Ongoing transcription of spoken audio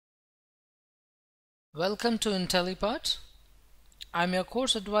Welcome to IntelliPart. I'm your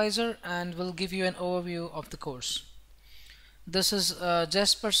course advisor and will give you an overview of the course. This is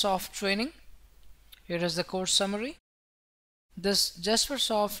Jaspersoft Training. Here is the course summary. This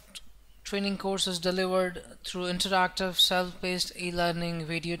Jaspersoft Training course is delivered through interactive self-paced e-learning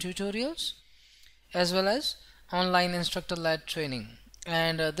video tutorials as well as online instructor-led training.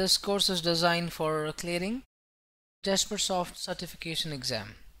 And this course is designed for clearing Jaspersoft certification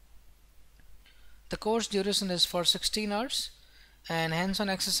exam. The course duration is for 16 hours and hands-on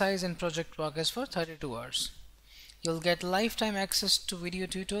exercise and project work is for 32 hours. You'll get lifetime access to video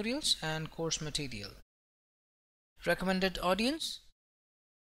tutorials and course material. Recommended audience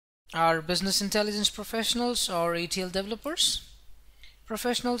are business intelligence professionals or ETL developers,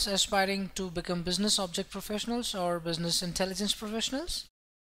 professionals aspiring to become business object professionals or business intelligence professionals,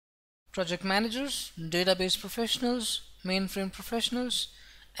 project managers, database professionals, mainframe professionals,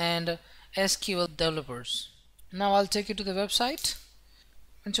 and SQL developers. Now I'll take you to the website.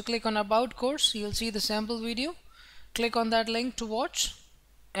 Once you click on About Course, you'll see the sample video. Click on that link to watch,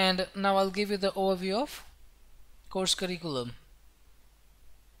 and now I'll give you the overview of course curriculum.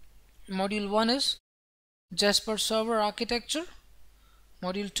 Module 1 is Jasper Server Architecture.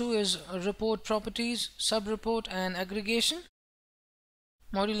 Module 2 is Report Properties, Sub-Report and Aggregation.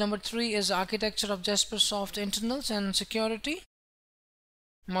 Module number 3 is Architecture of Jaspersoft Internals and Security.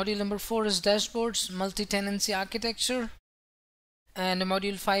 Module number 4 is Dashboards, Multi-Tenancy Architecture, and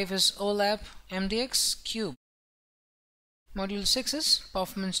Module 5 is OLAP, MDX, Cube. Module 6 is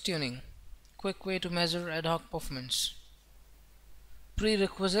Performance Tuning, quick way to measure ad hoc performance.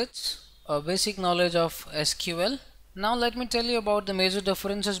 Prerequisites, a basic knowledge of SQL. Now let me tell you about the major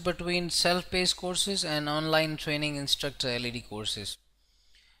differences between self-paced courses and online training instructor LED courses.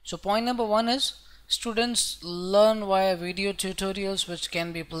 So point number 1 is students learn via video tutorials which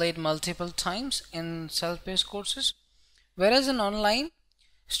can be played multiple times in self-paced courses, whereas in online,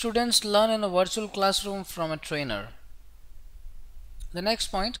 students learn in a virtual classroom from a trainer. The next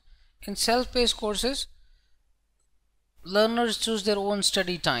point, in self-paced courses, learners choose their own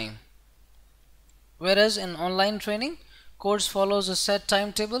study time, whereas in online training, course follows a set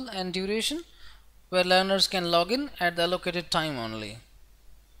timetable and duration where learners can log in at the allocated time only.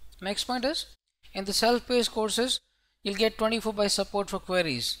 Next point is, in the self-paced courses, you'll get 24/7 support for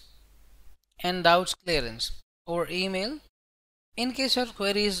queries and doubts clearance or email. In case your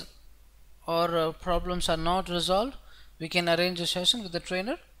queries or problems are not resolved, we can arrange a session with the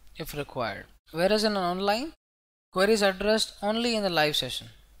trainer if required. Whereas in an online, queries are addressed only in the live session.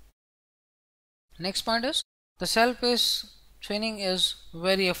 Next point is, the self-paced training is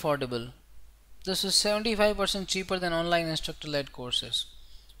very affordable. This is 75% cheaper than online instructor-led courses.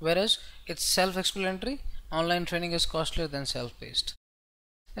 Whereas it's self-explanatory, online training is costlier than self-paced.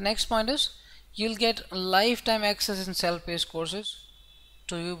 The next point is, you'll get lifetime access in self-paced courses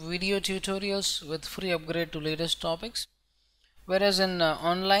to video tutorials with free upgrade to latest topics, whereas in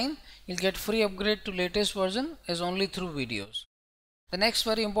online, you'll get free upgrade to latest version is only through videos. The next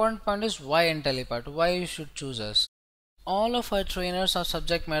very important point is why IntelliPart, why you should choose us. All of our trainers are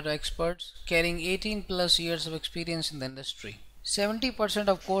subject matter experts carrying 18+ years of experience in the industry. 70%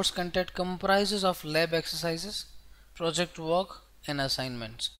 of course content comprises of lab exercises, project work and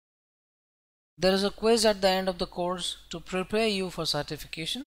assignments. There is a quiz at the end of the course to prepare you for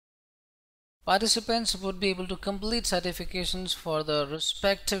certification. Participants would be able to complete certifications for the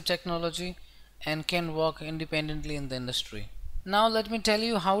respective technology and can work independently in the industry. Now let me tell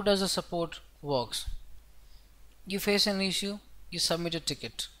you how does the support works. You face an issue, you submit a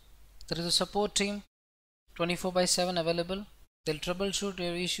ticket. There is a support team 24/7 available. They'll troubleshoot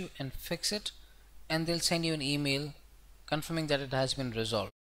your issue and fix it, and they'll send you an email confirming that it has been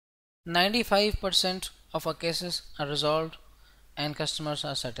resolved. 95% of our cases are resolved and customers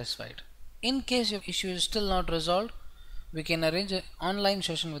are satisfied. In case your issue is still not resolved, we can arrange an online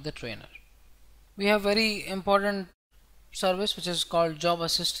session with the trainer. We have very important service which is called job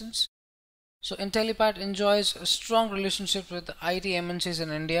assistance. So IntelliPart enjoys a strong relationship with IT MNCs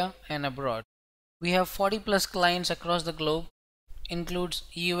in India and abroad. We have 40+ clients across the globe, includes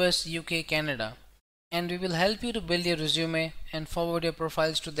US, UK, Canada, and we will help you to build your resume and forward your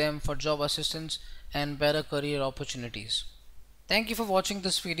profiles to them for job assistance and better career opportunities. Thank you for watching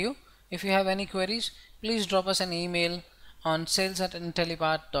this video. If you have any queries, please drop us an email on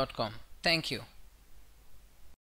sales@intellipart.com. Thank you.